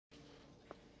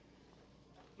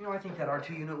You know, I think that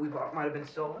R2 unit we bought might have been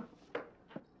stolen.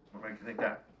 What makes you think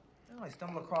that? Oh, I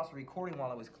stumbled across a recording while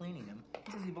I was cleaning him.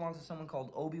 He says he belongs to someone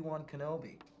called Obi-Wan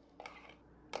Kenobi.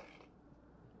 I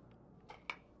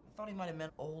thought he might have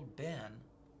meant Old Ben.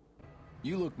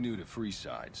 You look new to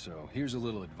Freeside, so here's a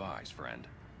little advice, friend.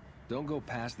 Don't go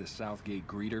past the Southgate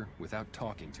greeter without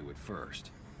talking to it first.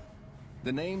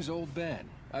 The name's Old Ben.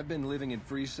 I've been living in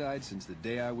Freeside since the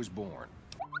day I was born.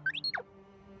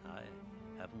 I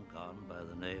haven't gone by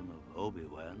the name of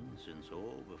Obi-Wan since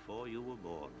all before you were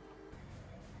born.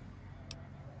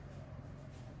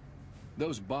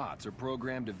 Those bots are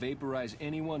programmed to vaporize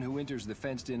anyone who enters the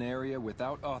fenced-in area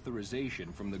without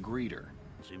authorization from the greeter.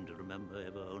 Seem to remember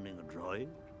ever owning a droid?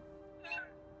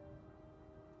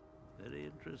 Very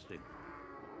interesting.